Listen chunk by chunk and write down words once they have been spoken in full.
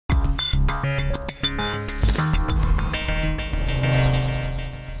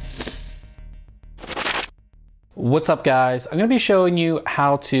What's up, guys? I'm going to be showing you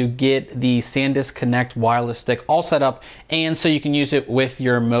how to get the SanDisk Connect wireless stick all set up and so you can use it with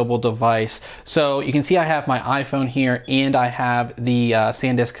your mobile device. So you can see I have my iPhone here and I have the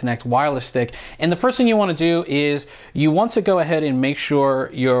SanDisk Connect wireless stick. And the first thing you want to do is you want to go ahead and make sure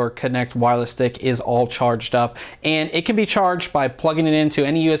your Connect wireless stick is all charged up. And it can be charged by plugging it into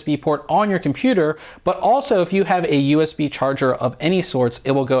any USB port on your computer, but also if you have a USB charger of any sorts,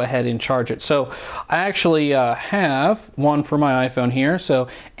 it will go ahead and charge it. So I actually have one for my iPhone here, so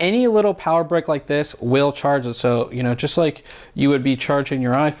any little power brick like this will charge it. So, you know, just like you would be charging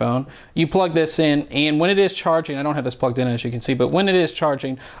your iPhone, you plug this in, and when it is charging, I don't have this plugged in as you can see, but when it is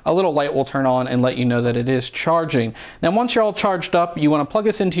charging, a little light will turn on and let you know that it is charging. Now, once you're all charged up, you want to plug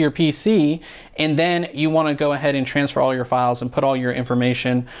this into your PC, and then you want to go ahead and transfer all your files and put all your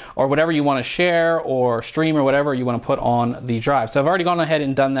information or whatever you want to share or stream or whatever you want to put on the drive. So I've already gone ahead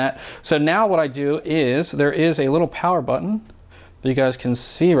and done that. So now what I do is there is a little power button that you guys can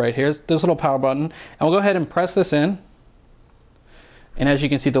see right here. This little power button, and we'll go ahead and press this in. And as you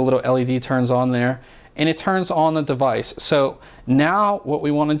can see, the little LED turns on there and it turns on the device. So now what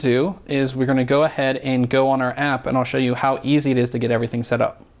we want to do is we're going to go ahead and go on our app, and I'll show you how easy it is to get everything set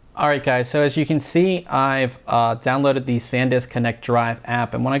up. Alright guys, so as you can see, I've downloaded the SanDisk Connect Drive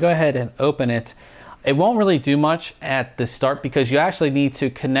app, and when I go ahead and open it, it won't really do much at the start because you actually need to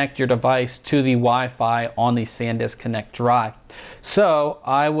connect your device to the Wi-Fi on the SanDisk Connect Drive. So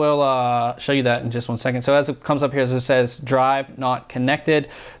I will show you that in just one second. So as it comes up here, as it says drive not connected,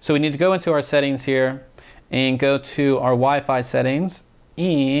 so we need to go into our settings here and go to our Wi-Fi settings,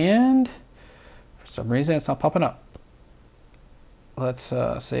 and for some reason it's not popping up. Let's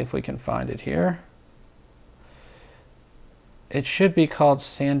see if we can find it here. It should be called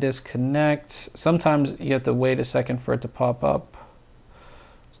SanDisk Connect. Sometimes you have to wait a second for it to pop up.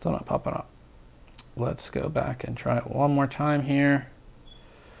 Still not popping up. Let's go back and try it one more time here.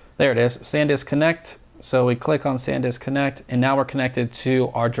 There it is, SanDisk Connect. So we click on SanDisk Connect, and now we're connected to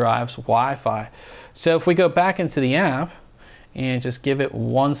our drive's Wi-Fi. So if we go back into the app and just give it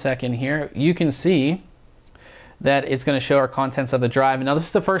 1 second here, you can see that it's going to show our contents of the drive. And now this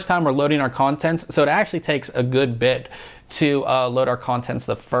is the first time we're loading our contents, so it actually takes a good bit to load our contents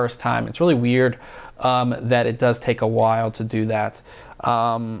the first time. It's really weird that it does take a while to do that.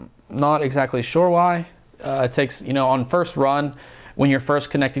 Not exactly sure why. It takes, you know, on first run, when you're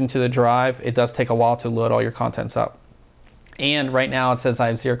first connecting to the drive, it does take a while to load all your contents up. And right now it says I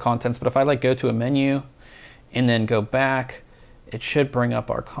have 0 contents, but if I like go to a menu and then go back, it should bring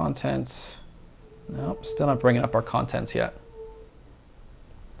up our contents. Nope, still not bringing up our contents yet.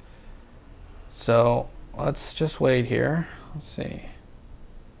 So let's just wait here. Let's see.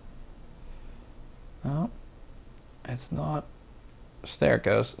 No, it's not. There it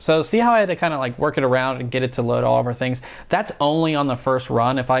goes. So see how I had to kind of like work it around and get it to load all of our things? That's only on the first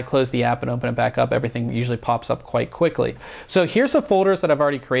run. If I close the app and open it back up, everything usually pops up quite quickly. So here's the folders that I've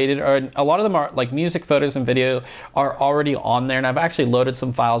already created. A lot of them are like music, photos, and video are already on there, and I've actually loaded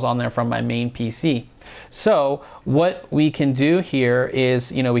some files on there from my main PC. So what we can do here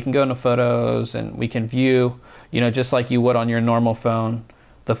is, you know, we can go into photos and we can view, you know, just like you would on your normal phone,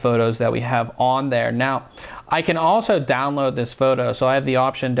 the photos that we have on there. Now, I can also download this photo. So I have the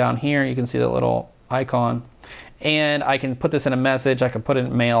option down here. You can see the little icon, and I can put this in a message. I can put it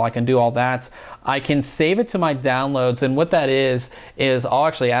in mail. I can do all that. I can save it to my downloads. And what that is I'll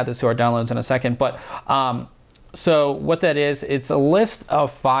actually add this to our downloads in a second. But so what that is, it's a list of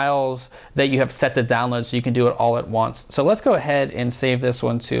files that you have set to download so you can do it all at once. So let's go ahead and save this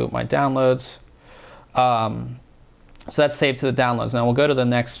one to my downloads. So that's saved to the downloads. Now we'll go to the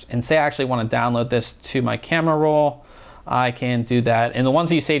next and say I actually want to download this to my camera roll. I can do that. And the ones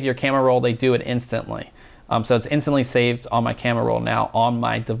that you save to your camera roll, they do it instantly. So it's instantly saved on my camera roll now on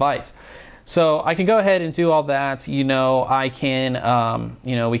my device. So I can go ahead and do all that. You know, I can,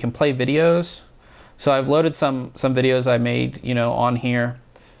 you know, we can play videos. So I've loaded some videos I made, you know, on here.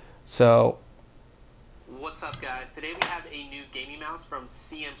 So what's up, guys? Today we have a new gaming mouse from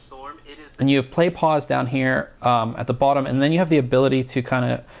CM Storm. It is, and you have play pause down here at the bottom, and then you have the ability to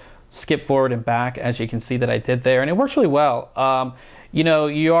kind of skip forward and back, as you can see that I did there, and it works really well. You know,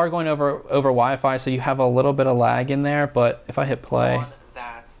 you are going over Wi-Fi, so you have a little bit of lag in there, but if I hit play,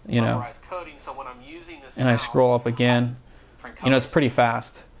 you know, coding, so when I'm using this and I scroll up again, you know, it's pretty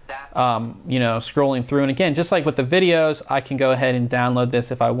fast. You know, scrolling through, and again, just like with the videos, I can go ahead and download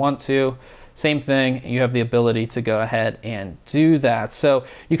this if I want to. Same thing, you have the ability to go ahead and do that. So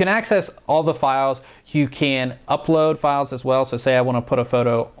you can access all the files. You can upload files as well. So say I want to put a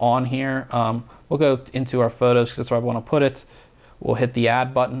photo on here. We'll go into our photos because that's where I want to put it. We'll hit the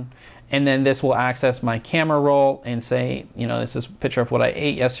add button, and then this will access my camera roll and say, you know, this is a picture of what I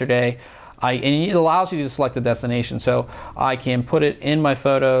ate yesterday. And it allows you to select the destination. So I can put it in my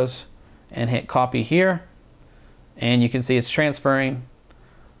photos and hit copy here. And you can see it's transferring.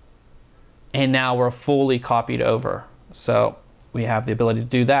 And now we're fully copied over. So we have the ability to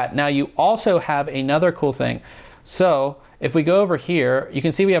do that. Now you also have another cool thing. So if we go over here, you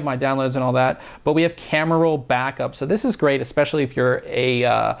can see we have my downloads and all that, but we have camera roll backup. So this is great, especially if you're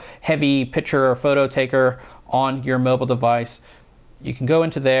a heavy picture or photo taker on your mobile device. You can go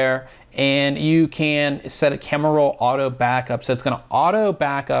into there and you can set a camera roll auto backup. So it's going to auto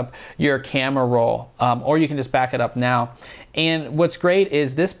backup your camera roll, or you can just back it up now. And what's great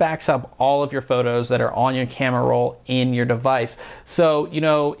is this backs up all of your photos that are on your camera roll in your device. So, you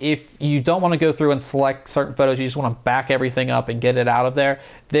know, if you don't want to go through and select certain photos, you just want to back everything up and get it out of there,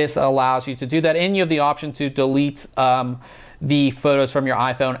 this allows you to do that. And you have the option to delete the photos from your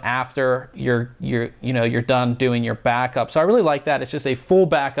iPhone after you're done doing your backup. So I really like that. It's just a full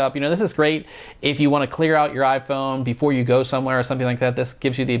backup. You know, this is great if you want to clear out your iPhone before you go somewhere or something like that. This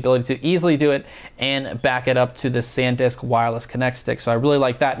gives you the ability to easily do it and back it up to the SanDisk wireless connect stick. So I really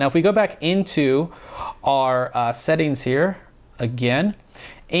like that. Now if we go back into our settings here again,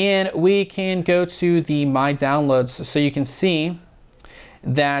 and we can go to the My Downloads, so you can see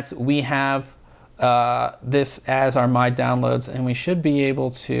that we have this as our My Downloads, and we should be able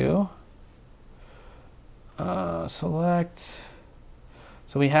to select.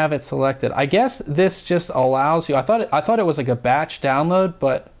 So we have it selected. I guess this just allows you, I thought it was like a batch download,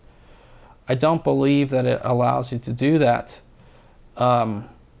 but I don't believe that it allows you to do that.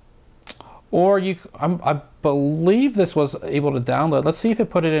 Or I believe this was able to download. Let's see if it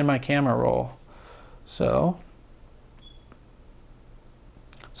put it in my camera roll. So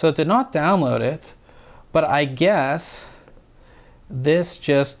it did not download it, but I guess this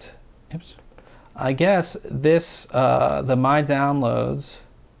just, oops, I guess this, the My Downloads,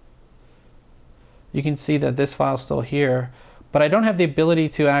 you can see that this file's still here, but I don't have the ability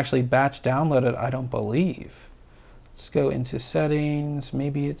to actually batch download it, I don't believe. Let's go into settings,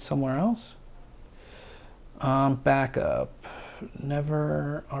 maybe it's somewhere else. Backup,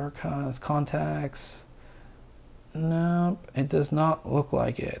 never archives, contacts. Nope, it does not look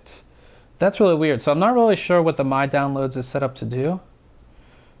like it. That's really weird. So I'm not really sure what the My Downloads is set up to do.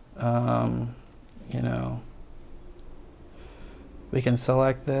 You know, we can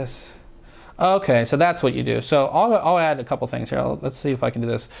select this. Okay, so that's what you do. So I'll add a couple things here. Let's see if I can do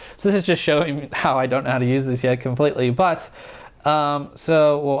this. So this is just showing how I don't know how to use this yet completely. But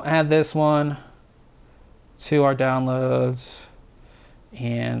so we'll add this one to our downloads,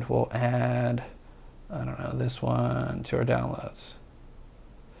 and we'll add, I don't know, this one to our downloads.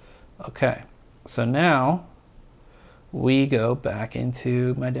 Okay, so now we go back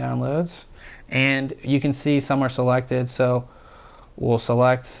into my downloads, and you can see some are selected. So we'll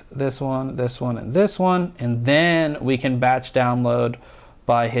select this one, and this one, and then we can batch download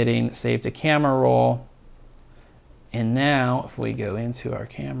by hitting save to camera roll. And now if we go into our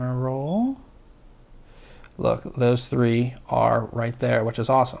camera roll, look, those three are right there, which is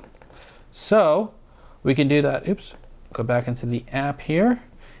awesome. So we can do that. Oops, go back into the app here.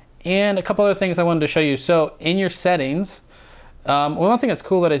 And a couple other things I wanted to show you. So in your settings, one thing that's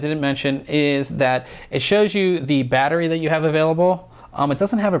cool that I didn't mention is that it shows you the battery that you have available. It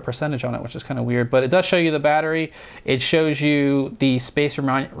doesn't have a percentage on it, which is kind of weird, but it does show you the battery. It shows you the space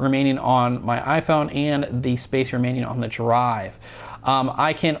remaining on my iPhone and the space remaining on the drive.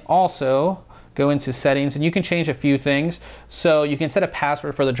 I can also go into settings, and you can change a few things. So you can set a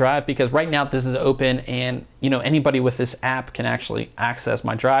password for the drive, because right now this is open, and you know, anybody with this app can actually access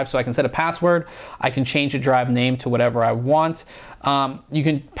my drive. So I can set a password. I can change the drive name to whatever I want. You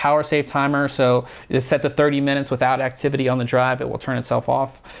can power save timer, so it's set to 30 minutes without activity on the drive. It will turn itself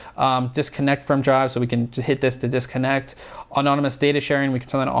off. Disconnect from drive, so we can hit this to disconnect. Anonymous data sharing, we can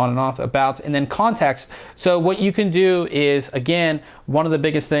turn that on and off. About, and then contacts. So what you can do is, again, one of the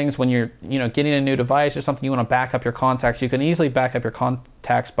biggest things when you're getting a new device or something, you want to back up your contacts. You can easily back up your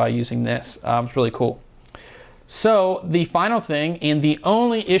contacts by using this. It's really cool. So the final thing, and the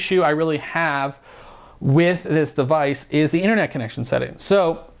only issue I really have with this device, is the internet connection setting.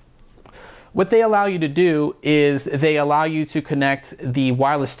 So what they allow you to do is they allow you to connect the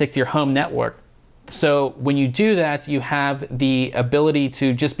wireless stick to your home network. So when you do that, you have the ability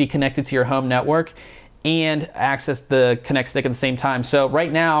to just be connected to your home network and access the Connect stick at the same time. So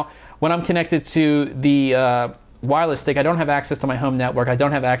right now, when I'm connected to the wireless stick, I don't have access to my home network. I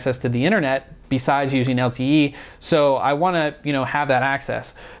don't have access to the internet besides using LTE. So I want to, have that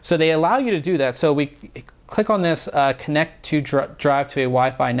access. So they allow you to do that. So we click on this connect to drive to a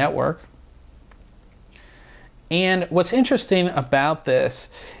Wi-Fi network. And what's interesting about this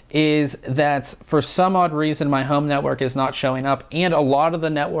is that for some odd reason my home network is not showing up, and a lot of the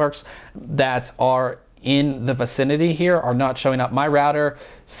networks that are in the vicinity here are not showing up. My router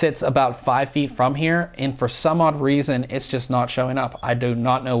sits about 5 feet from here, and for some odd reason it's just not showing up. I do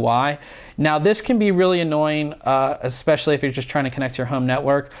not know why. Now this can be really annoying, especially if you're just trying to connect to your home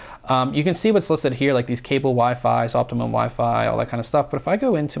network. You can see what's listed here, like these cable Wi-Fi's, optimum Wi-Fi, all that kind of stuff. But if I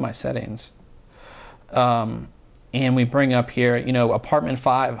go into my settings, and we bring up here, you know, apartment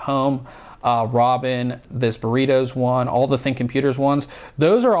 5, home, Robin, this burritos one, all the ThinkComputers ones,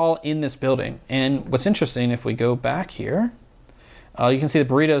 those are all in this building. And what's interesting, if we go back here, you can see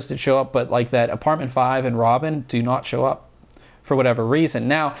the burritos did show up, but like that apartment 5 and Robin do not show up for whatever reason.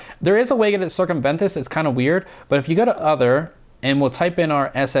 Now, there is a way to circumvent this. It's kind of weird, but if you go to other, and we'll type in our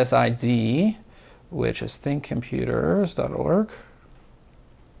SSID, which is thinkcomputers.org.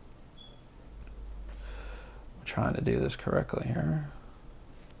 Trying to do this correctly here.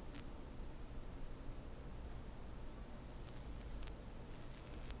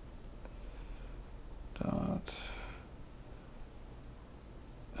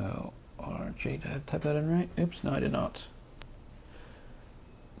 .org. Did I type that in right? Oops, no, I did not.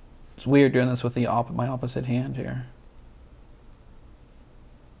 It's weird doing this with the my opposite hand here.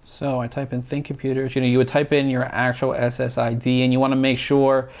 So I type in ThinkComputers. You know, you would type in your actual SSID, and you want to make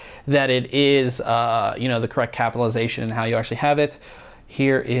sure that it is, you know, the correct capitalization and how you actually have it.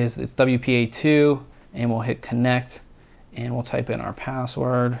 Here is, it's WPA2, and we'll hit connect, and we'll type in our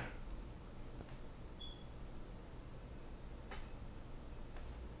password.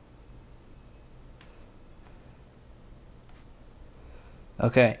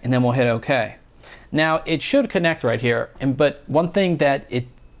 Okay, and then we'll hit OK. Now it should connect right here, but one thing that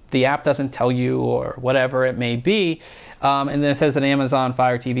the app doesn't tell you, or whatever it may be, and then it says that Amazon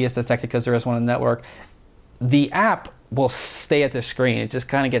Fire TV is detected because there is one on the network. The app will stay at the screen. It just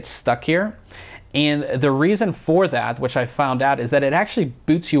kind of gets stuck here. And the reason for that, which I found out, is that it actually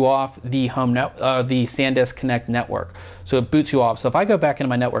boots you off the the SanDisk Connect network. So it boots you off. So if I go back into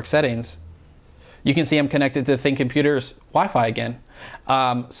my network settings, you can see I'm connected to ThinkComputers Wi-Fi again.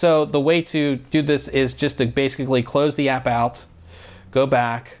 So the way to do this is just to basically close the app out, go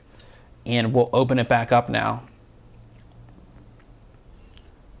back, and we'll open it back up now.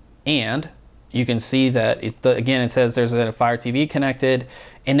 And you can see that again, it says there's a Fire TV connected,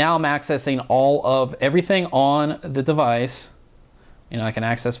 and now I'm accessing all of everything on the device. You know, I can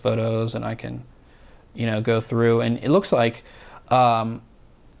access photos, and I can, you know, go through, and it looks like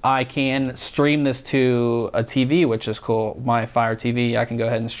I can stream this to a TV, which is cool. My Fire TV, I can go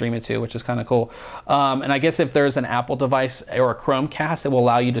ahead and stream it to, which is kind of cool. And I guess if there's an Apple device or a Chromecast, it will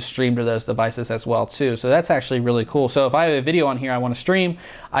allow you to stream to those devices as well too. So that's actually really cool. So if I have a video on here I want to stream,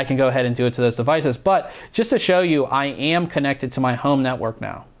 I can go ahead and do it to those devices. But just to show you, I am connected to my home network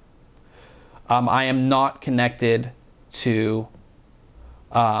now. I am not connected to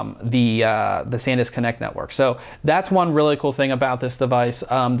the SanDisk Connect network. So that's one really cool thing about this device,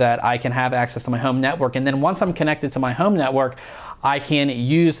 that I can have access to my home network. And then once I'm connected to my home network, I can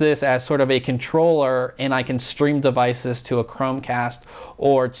use this as sort of a controller, and I can stream devices to a Chromecast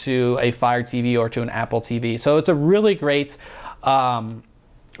or to a Fire TV or to an Apple TV. So it's a really great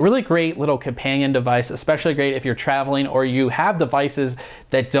little companion device, especially great if you're traveling or you have devices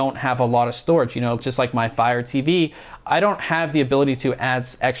that don't have a lot of storage. You know, just like my Fire TV, I don't have the ability to add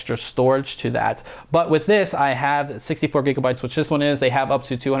extra storage to that. But with this, I have 64 gigabytes, which this one is. They have up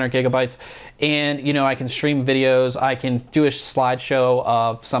to 200 gigabytes. And, you know, I can stream videos. I can do a slideshow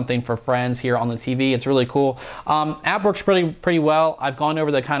of something for friends here on the TV. It's really cool. App works pretty well. I've gone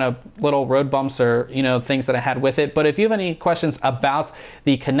over the kind of little road bumps or, you know, things that I had with it. But if you have any questions about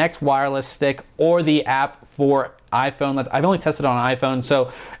the Connect wireless stick or the app for iPhone, I've only tested on iPhone,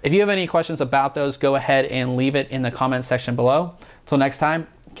 so if you have any questions about those, go ahead and leave it in the comment section below. Till next time,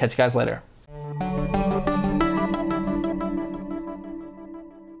 catch you guys later.